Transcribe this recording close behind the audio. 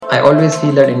I always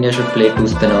feel that India should play two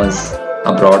spinners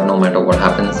abroad no matter what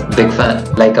happens. A big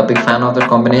fan of that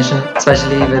combination,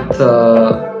 especially with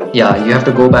you have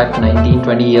to go back 19,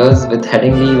 20 years with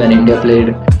Headingley when India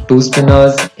played two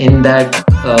spinners in that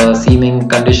seeming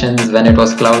conditions when it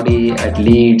was cloudy at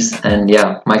Leeds. And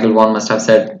yeah, Michael Vaughan must have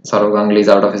said Saurav Ganguly is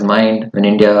out of his mind when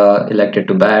India elected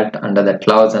to bat under that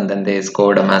clouds, and then they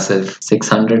scored a massive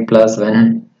 600 plus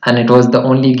and it was the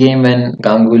only game when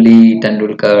Ganguly,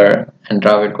 Tendulkar and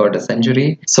Dravid got a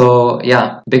century. So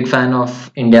yeah, big fan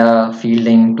of India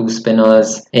fielding two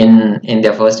spinners in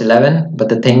their first 11. But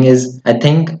the thing is, I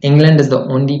think England is the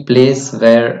only place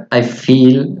where I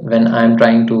feel when I'm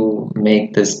trying to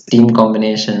make this team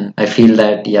combination, I feel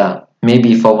that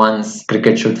maybe for once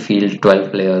cricket should field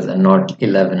 12 players and not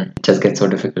 11. It just gets so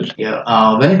difficult.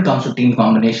 Yeah, when it comes to team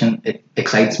combination, it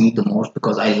excites me the most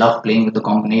because I love playing with the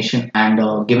combination.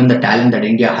 And given the talent that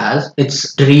India has,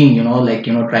 it's dream,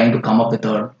 trying to come up with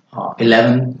a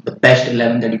 11, the best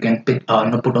 11 that you can pick,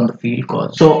 put on the field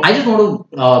course. So I just want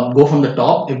to go from the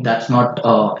top, if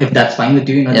that's fine with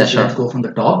you. Sure. Let's go from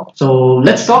the top. So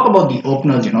let's talk about the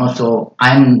openers. So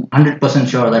I'm 100%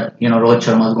 sure that Rohit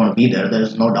Sharma is going to be there.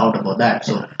 There's no doubt about that.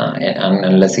 So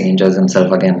unless he injures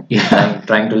himself again,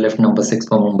 trying to lift number 6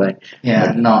 for Mumbai.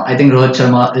 Yeah, no, I think Rohit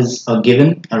Sharma is a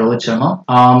given. Rohit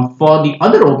Sharma. For the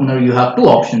other opener, you have two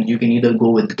options. You can either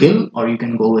go with Gill or you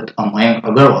can go with Mayank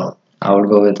Agarwal. I would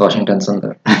go with Washington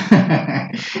Sundar.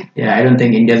 Yeah, I don't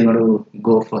think India is going to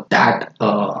go for that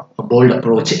a bold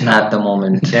approach at the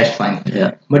moment. That's fine.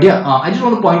 Yeah. But I just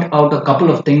want to point out a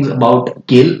couple of things about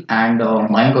Gill and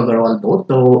Mayank Agarwal both.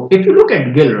 So if you look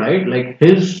at Gill, right, like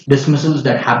his dismissals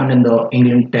that happened in the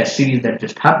England Test series that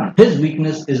just happened, his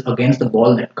weakness is against the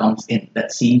ball that comes in,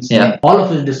 that seems. Yeah. All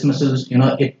of his dismissals,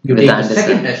 if you take the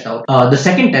second test out, the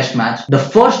second test match, the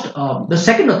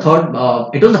second or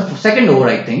third, it was the second over,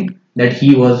 I think, that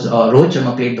he was Rohit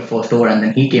Sharma played the first over and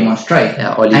then he came on strike.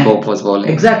 Yeah, Ollie Pope was bowling.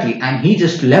 Exactly, and he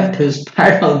just left his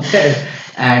pad out there.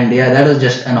 And that was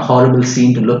just a horrible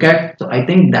scene to look at. So I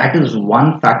think that is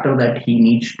one factor that he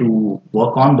needs to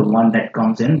work on, the one that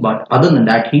comes in. But other than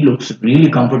that, he looks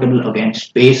really comfortable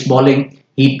against pace bowling.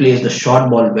 He plays the short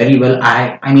ball very well.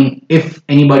 I mean, if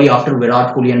anybody after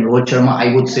Virat Kohli and Rohit Sharma,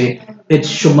 I would say it's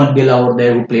Shubman Gill out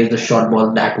there who plays the short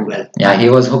ball that well. Yeah, he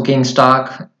was hooking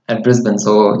Stark at Brisbane,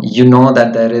 so you know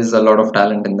that there is a lot of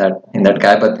talent in that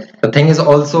guy. But the thing is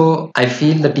also, I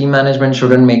feel the team management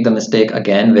shouldn't make the mistake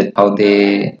again with how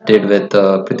they did with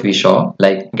Prithvi Shaw,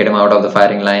 like get him out of the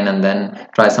firing line and then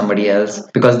try somebody else,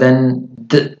 because then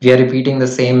we are repeating the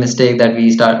same mistake that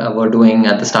we were doing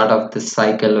at the start of this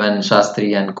cycle when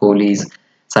Shastri and Kohli's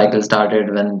cycle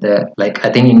started, when I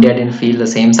think India didn't feel the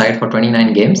same side for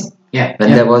 29 games. Yeah.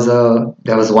 There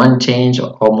was one change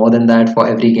or more than that for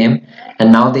every game,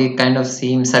 and now they kind of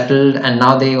seem settled, and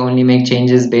now they only make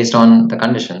changes based on the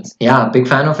conditions. Yeah, big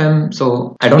fan of him.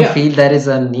 So I don't feel there is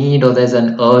a need or there's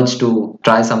an urge to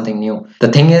try something new. The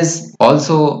thing is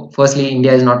also, firstly,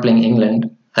 India is not playing England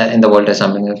in the World Test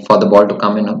Championship for the ball to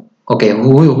come in. Okay,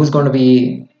 who's going to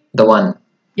be the one?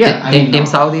 Yeah, Team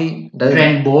Saudi,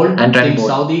 Trent Bolt, and Trent Team Bolt.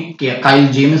 Saudi,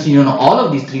 Kyle Jamieson, all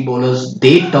of these three bowlers,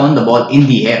 they turn the ball in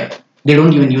the air. They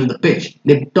don't even use the pitch.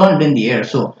 They turn it in the air.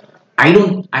 So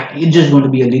it's just going to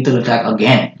be a lethal attack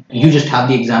again. You just have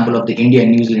the example of the India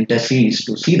and New Zealand Test series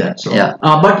to see that. So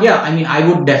I mean, I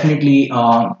would definitely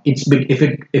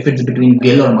if it's between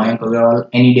Gill or Mayank Agarwal,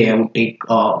 any day I would take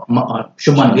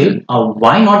Shubman Gill.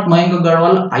 Why not Mayank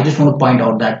Agarwal? I just want to point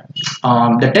out that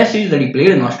the Test series that he played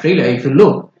in Australia, if you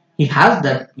look, he has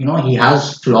that, he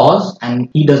has flaws and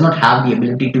he does not have the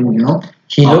ability to,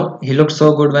 He looked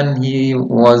so good when he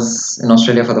was in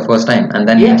Australia for the first time, and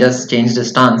then he just changed his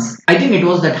stance. I think it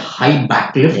was that high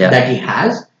backlift that he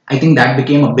has. I think that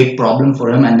became a big problem for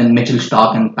him, and then Mitchell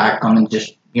Stark and Pat Cummins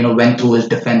just went through his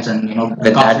defense and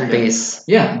with that pace.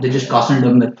 Yeah, they just castled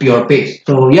him with pure pace.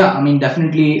 So yeah, I mean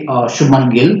definitely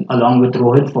Shubman Gill along with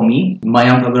Rohit for me.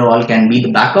 Mayank Agarwal can be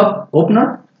the backup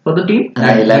opener for the team.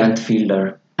 And the 11th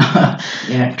fielder.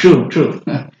 Yeah, true.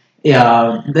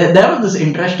 Yeah, there was this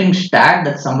interesting stat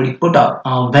that somebody put up.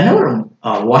 Whenever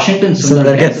Washington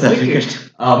Sundar gets a wicket,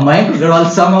 Mayank Agarwal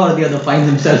somehow or the other finds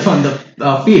himself on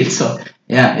the field. So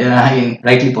yeah, I mean,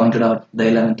 rightly pointed out the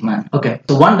 11th man. Okay,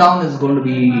 so one down is going to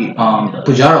be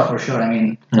Pujara for sure. I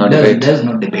mean, there's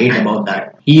no debate about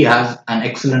that. He has an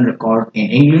excellent record in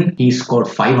England. He scored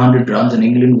 500 runs in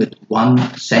England with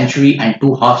 1 century and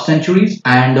 2 half centuries.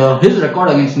 And his record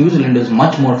against New Zealand is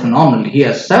much more phenomenal. He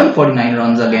has 749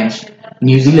 runs against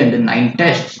New Zealand in 9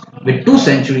 tests with 2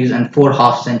 centuries and 4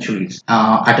 half centuries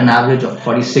at an average of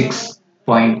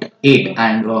 46.8.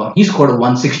 And he scored a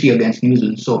 160 against New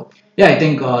Zealand. So Yeah, I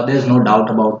think there's no doubt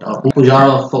about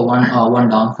Pujara for one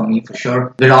down for me for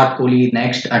sure. Virat Kohli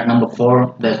next at number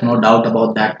four. There's no doubt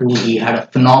about that too. He had a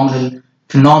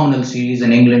phenomenal series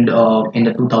in England in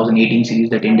the 2018 series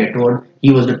that India toured.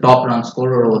 He was the top run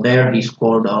scorer over there. He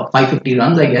scored 550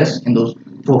 runs, I guess, in those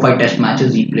 4 5 Test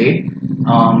matches he played.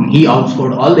 He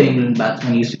outscored all the England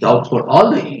batsmen. He outscored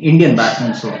all the Indian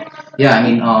batsmen. So yeah, I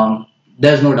mean.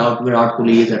 There's no doubt Virat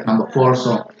Kohli is at number four.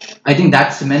 So I think that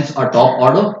cements our top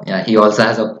order. Yeah, he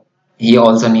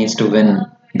also needs to win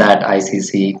that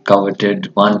ICC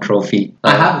coveted one trophy.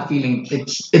 I have a feeling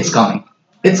it's coming.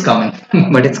 It's coming.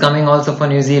 But it's coming also for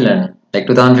New Zealand. Like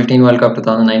 2015 World Cup,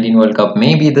 2019 World Cup.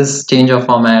 Maybe this change of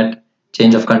format,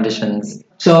 change of conditions.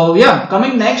 So yeah,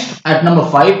 coming next at number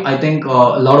five, I think a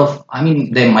lot of. I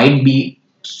mean, there might be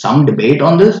some debate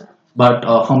on this, but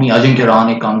for me, Ajinkya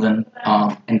Rahane comes in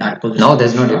that position. No,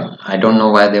 there's no. I don't know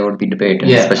why there would be debate,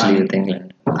 Yeah, especially with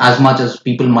England. As much as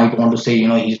people might want to say,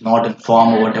 he's not in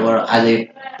form or whatever, as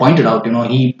I pointed out,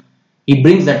 he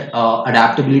brings that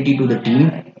adaptability to the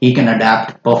team. He can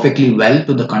adapt perfectly well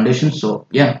to the conditions. So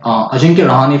yeah, Ajinkya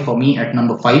Rahane for me at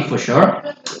number five for sure.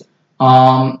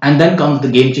 And then comes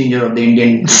the game changer of the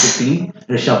Indian cricket team,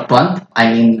 Rishabh Pant.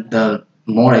 I mean, the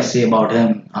more I say about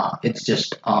him, it's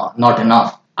just not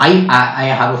enough. I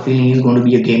have a feeling he's going to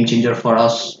be a game changer for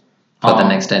us For the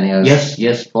next 10 years.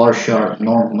 Yes, for sure.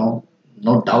 No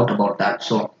doubt about that.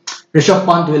 So Rishabh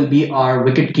Pant will be our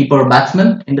wicket-keeper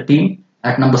batsman in the team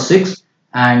at number six,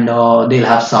 and they'll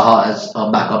have Saha as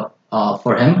a backup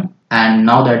for him. And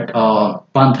now that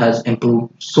Pant has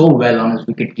improved so well on his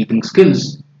wicket-keeping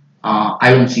skills,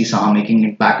 I don't see Saha making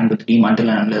it back into the team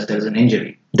until and unless there is an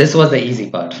injury. This was the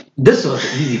easy part. This was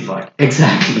the easy part.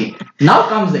 Exactly. Now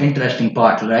comes the interesting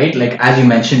part, right? Like as you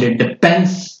mentioned, it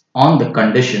depends on the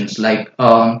conditions. Like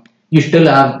you still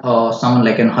have someone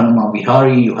like an Hanuma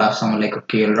Vihari, you have someone like a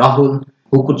KL Rahul,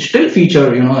 who could still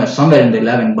feature, somewhere in the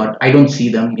 11, but I don't see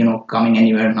them, coming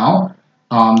anywhere now.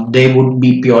 They would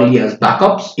be purely as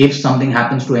backups. If something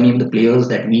happens to any of the players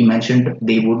that we mentioned,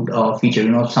 they would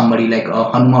feature, somebody like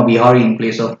Hanuma Vihari in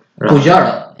place of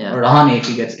Pujara, or Rahane if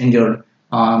he gets injured.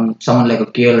 Someone like a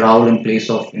KL Rahul in place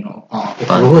of, if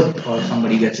Rohit or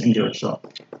somebody gets injured. So,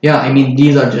 yeah, I mean,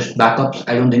 these are just backups.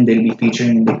 I don't think they'll be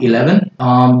featuring in the 11.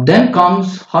 Then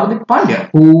comes Hardik Pandya,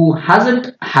 who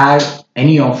hasn't had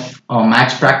any of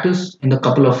match practice in the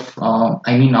couple of,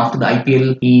 after the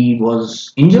IPL, he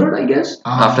was injured, I guess.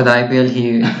 After the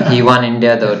IPL, he won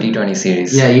India the T20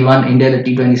 series. Yeah, he won India the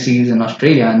T20 series in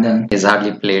Australia, and then he's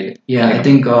hardly played. Yeah, I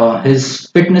think his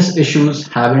fitness issues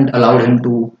haven't allowed him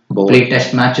to play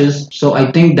test matches. So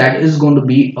I think that is going to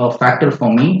be a factor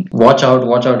for me. Watch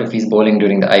out if he's bowling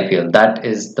during the IPL. That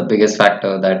is the biggest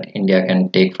factor that India can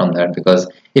take from that,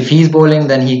 because if he's bowling,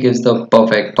 then he gives the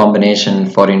perfect combination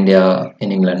for India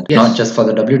in England. Yes. Not just for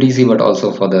the WTC, but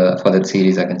also for the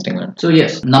series against England. So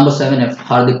yes, number 7, if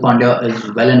Hardik Pandya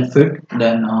is well and fit,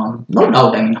 then no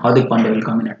doubt, Hardik Pandya will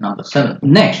come in at number 7.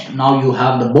 Next, now you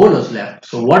have the bowlers left.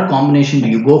 So what combination do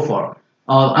you go for?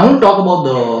 I want to talk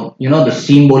about the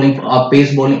seam bowling,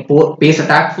 pace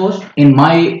attack first. In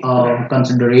my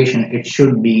consideration, it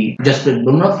should be Jasprit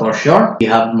Bumrah for sure. We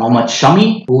have Mohammad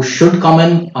Shami, who should come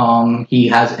in. He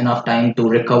has enough time to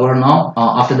recover now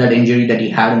after that injury that he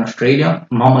had in Australia.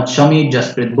 Mohammad Shami,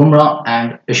 Jasprit Bumrah,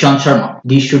 and Ishant Sharma.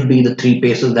 These should be the 3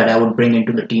 paces that I would bring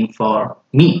into the team for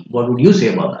me. What would you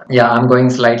say about that? Yeah, I'm going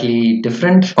slightly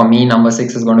different. For me, number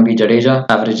 6 is going to be Jadeja,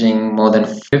 averaging more than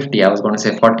 50. I was going to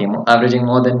say 40, averaging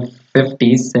more than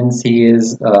 50 since he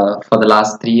is for the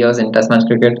last 3 years in Test match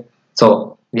cricket.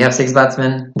 So we have 6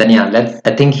 batsmen. Then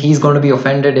I think he's going to be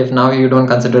offended if now you don't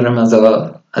consider him as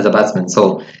a batsman.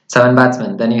 So 7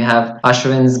 batsmen. Then you have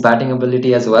Ashwin's batting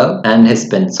ability as well and his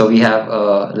spin. So we have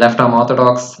left arm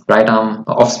orthodox, right arm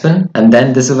off spin. And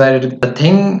then this is where the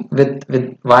thing with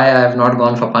why I have not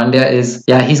gone for Pandya is,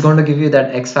 he's going to give you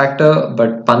that X factor,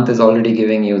 but Pant is already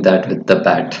giving you that with the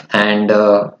bat. And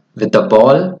with the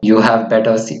ball, you have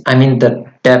better. The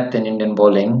depth in Indian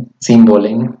bowling, seam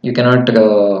bowling, you cannot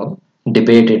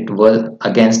debate it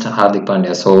against Hardik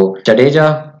Pandya. So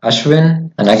Jadeja,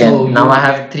 Ashwin, and again, I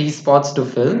have 3 spots to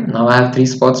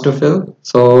fill.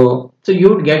 So you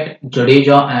would get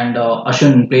Jadeja and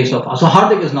Ashwin in place of. So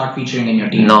Hardik is not featuring in your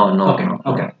team. No.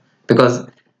 Okay. Because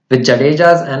with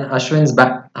Jadeja's and Ashwin's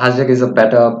Hardik is a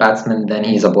better batsman than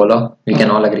he is a bowler. We can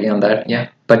all agree on that. Yeah.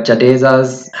 But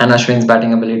Jadeja's and Ashwin's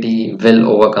batting ability will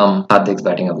overcome Hardik's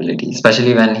batting ability,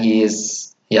 especially when he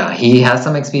is. He has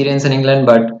some experience in England,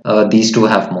 but these 2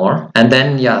 have more. And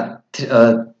then,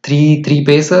 three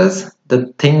pacers. The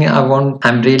thing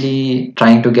I'm really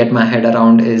trying to get my head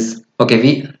around is,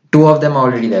 okay, two of them are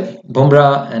already there.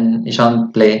 Bumrah and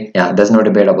Ishant play. Yeah, there's no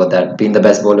debate about that. Been the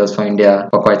best bowlers for India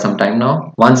for quite some time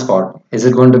now. One spot. Is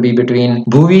it going to be between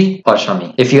Bhuvi or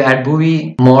Shami? If you add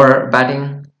Bhuvi, more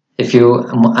batting,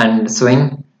 and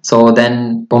swing. So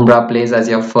then Bumrah plays as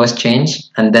your first change,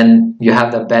 and then you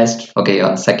have the best, okay,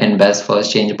 your second best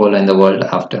first change bowler in the world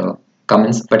after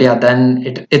Cummins. But yeah, then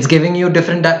it's giving you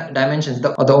different dimensions.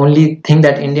 The only thing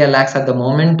that India lacks at the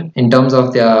moment in terms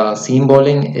of their seam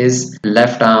bowling is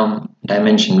left arm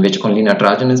dimension, which only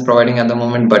Natarajan is providing at the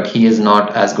moment, but he is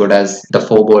not as good as the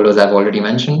four bowlers I've already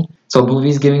mentioned. So Bhuvi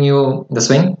is giving you the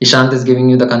swing, Ishant is giving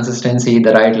you the consistency,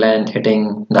 the right length,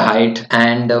 hitting, the height,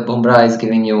 and Bumrah is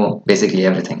giving you basically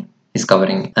everything. He's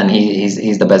covering, and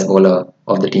he's the best bowler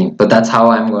of the team. So that's how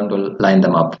I'm going to line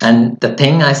them up. And the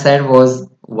thing I said was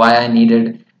why I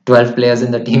needed 12 players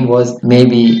in the team was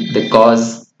maybe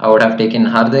because I would have taken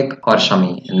Hardik or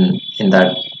Shami in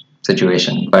that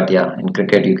situation. But yeah, in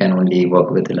cricket you can only work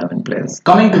with 11 players.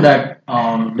 Coming to that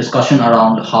discussion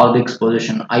around Hardik's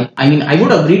position, I mean I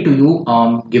would agree to you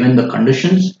given the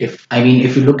conditions. If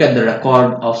you look at the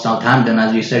record of Southampton,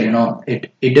 as you said,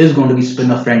 it is going to be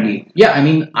spinner friendly. Yeah, I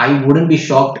mean I wouldn't be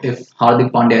shocked if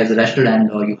Hardik Pandya is arrested and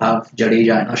you have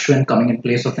Jadeja and Ashwin coming in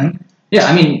place of him. Yeah,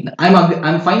 I mean,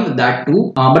 I'm fine with that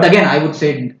too. But again, I would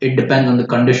say it depends on the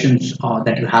conditions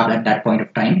that you have at that point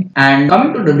of time. And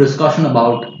coming to the discussion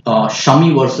about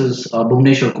Shami versus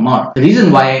Bhuvneshwar Kumar, the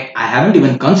reason why I haven't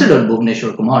even considered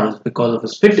Bhuvneshwar Kumar is because of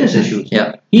his fitness issues.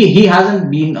 Yeah. He hasn't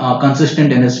been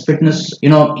consistent in his fitness.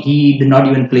 He did not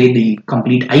even play the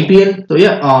complete IPL. So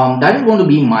yeah, that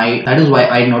is why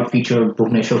I did not feature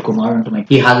Bhuvneshwar Kumar into my.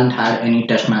 He hasn't had any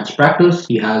test match practice.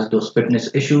 He has those fitness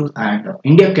issues, and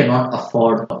India cannot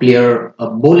afford a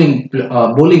bowling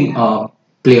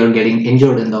player getting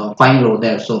injured in the final over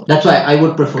there. So that's why I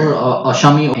would prefer a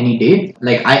Shami any day.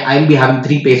 Like I'll be having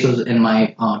three pacers in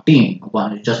my team.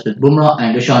 One is Jasprit Bumrah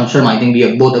and Ishant Sharma. I think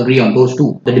we both agree on those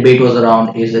two. The debate was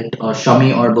around is it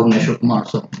Shami or Bhuvneshwar Kumar.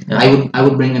 So yeah. I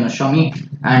would bring in a Shami,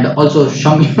 and also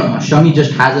Shami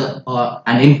just has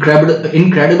an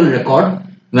incredible record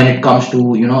when it comes to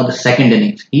the second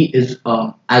innings. He is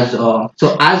as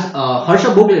Harsha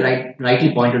Bhogle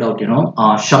rightly pointed out,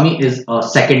 Shami is a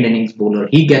second innings bowler.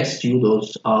 He gets you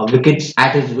those wickets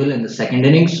at his will in the second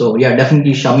innings. So yeah,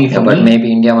 definitely Shami for me. But maybe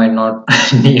India might not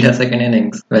need a second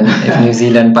innings if New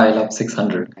Zealand pile up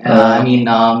 600. Going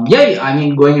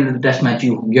into the test match,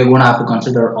 you're going to have to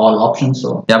consider all options.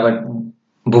 So yeah, but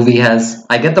Bhuvi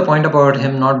I get the point about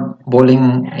him not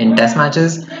bowling in test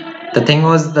matches. The thing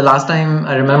was, the last time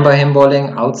I remember him bowling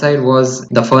outside was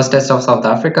the first test of South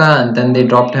Africa, and then they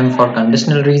dropped him for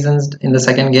conditional reasons in the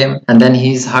second game. And then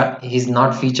he's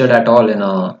not featured at all in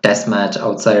a test match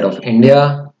outside of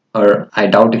India, or I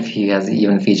doubt if he has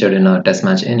even featured in a test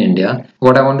match in India.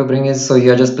 What I want to bring is, so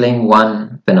you're just playing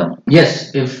one spinner.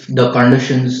 Yes, if the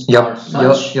conditions are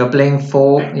such. You're playing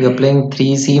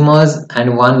three seamers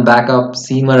and one backup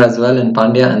seamer as well in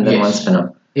Pandya, and then one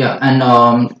spinner. Yeah,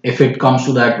 and if it comes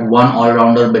to that one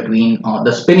all-rounder between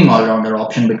the spinning all-rounder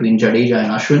option between Jadeja and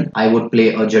Ashwin, I would play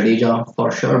a Jadeja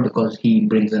for sure because he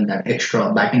brings in that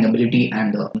extra batting ability,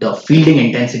 and the fielding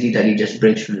intensity that he just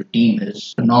brings to the team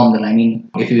is phenomenal. I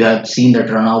mean, if you have seen that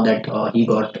run out that he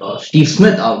got Steve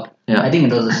Smith out, I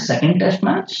think it was the second test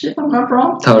match, if I'm not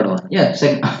wrong. Third one. Yeah,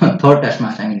 third test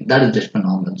match. I mean, that is just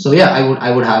phenomenal. So yeah,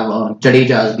 I would have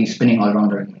Jadeja as the spinning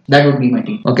all-rounder. That would be my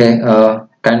team. Okay,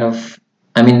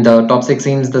 I mean, the top six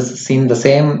seem the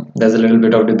same. There's a little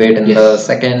bit of debate in the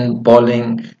second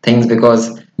bowling things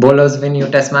because bowlers win your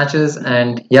test matches.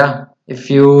 And yeah, if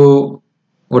you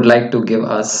would like to give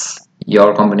us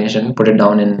your combination, put it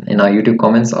down in our YouTube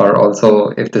comments, or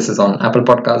also if this is on Apple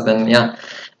Podcasts, then yeah,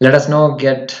 let us know.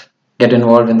 Get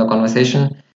involved in the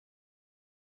conversation.